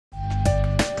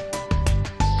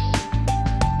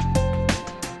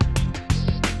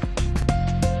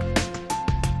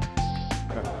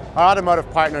Our automotive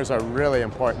partners are really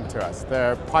important to us.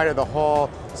 They're part of the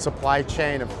whole supply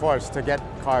chain, of course, to get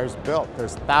cars built.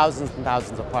 There's thousands and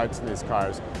thousands of parts in these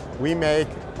cars. We make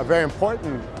a very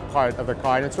important part of the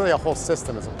car, and it's really a whole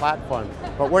system, it's a platform.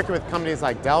 But working with companies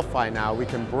like Delphi now, we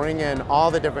can bring in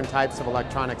all the different types of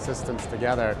electronic systems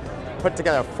together, put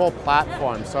together a full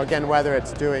platform. So again, whether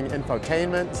it's doing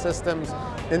infotainment systems,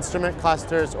 instrument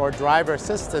clusters, or driver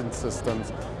assistance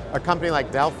systems, a company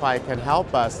like Delphi can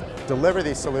help us deliver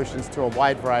these solutions to a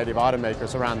wide variety of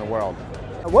automakers around the world.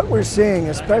 What we're seeing,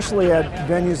 especially at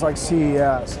venues like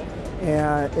CES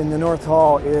and in the North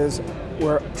Hall, is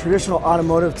where traditional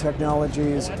automotive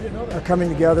technologies are coming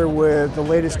together with the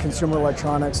latest consumer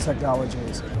electronics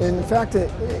technologies. In fact,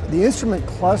 the instrument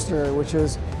cluster, which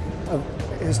is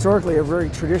historically a very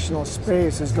traditional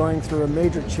space, is going through a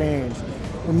major change.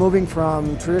 We're moving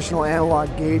from traditional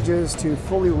analog gauges to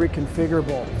fully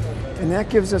reconfigurable. And that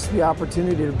gives us the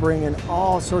opportunity to bring in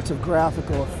all sorts of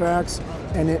graphical effects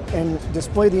and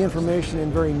display the information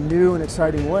in very new and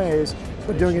exciting ways,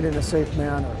 but doing it in a safe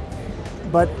manner.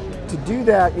 But to do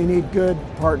that, you need good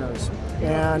partners.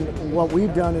 And what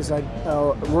we've done is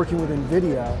working with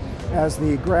Nvidia as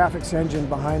the graphics engine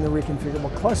behind the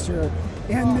reconfigurable cluster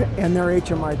and their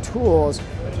HMI tools,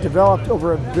 developed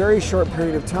over a very short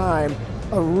period of time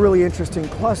a really interesting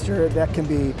cluster that can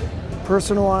be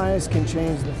personalized, can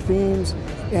change the themes,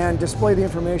 and display the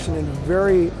information in a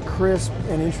very crisp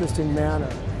and interesting manner.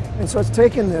 And so it's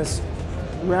taken this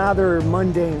rather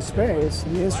mundane space,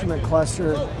 the instrument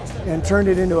cluster, and turned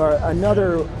it into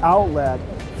another outlet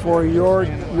for your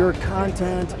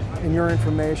content and your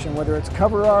information, whether it's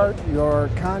cover art, your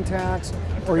contacts,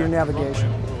 or your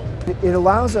navigation. It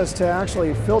allows us to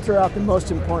actually filter out the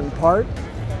most important part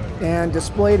and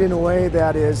display it in a way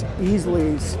that is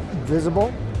easily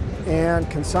visible and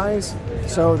concise,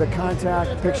 so the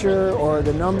contact picture or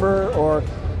the number or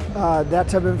that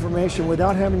type of information,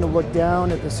 without having to look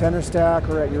down at the center stack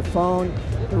or at your phone,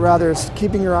 but rather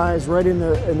keeping your eyes right in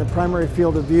the primary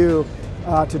field of view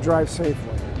to drive safely.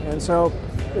 And so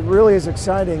it really is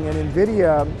exciting, and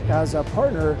Nvidia as a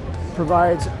partner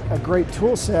provides a great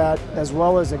tool set as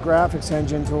well as a graphics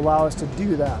engine to allow us to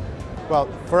do that. Well,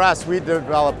 for us, we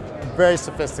develop very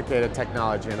sophisticated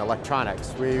technology in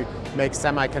electronics. We make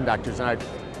semiconductors, and our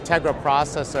Tegra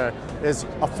processor is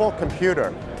a full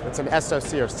computer. It's an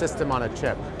SoC, or system on a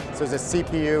chip. So there's a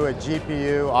CPU, a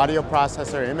GPU, audio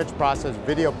processor, image processor,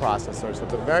 video processor. So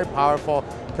it's a very powerful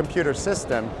computer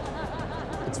system.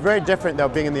 It's very different, though,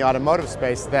 being in the automotive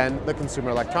space than the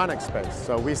consumer electronics space.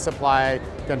 So we supply,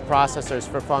 again, processors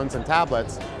for phones and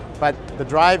tablets, but the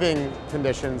driving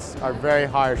conditions are very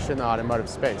harsh in the automotive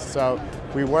space. So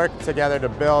we work together to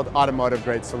build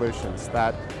automotive-grade solutions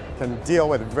that can deal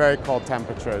with very cold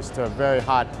temperatures to very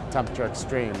hot temperature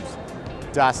extremes,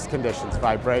 dust conditions,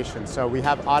 vibration. So we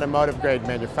have automotive-grade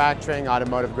manufacturing,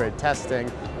 automotive-grade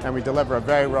testing, and we deliver a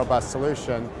very robust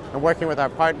solution. And working with our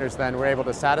partners, then, we're able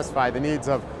to satisfy the needs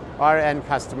of our end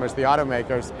customers, the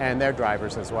automakers, and their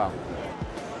drivers as well.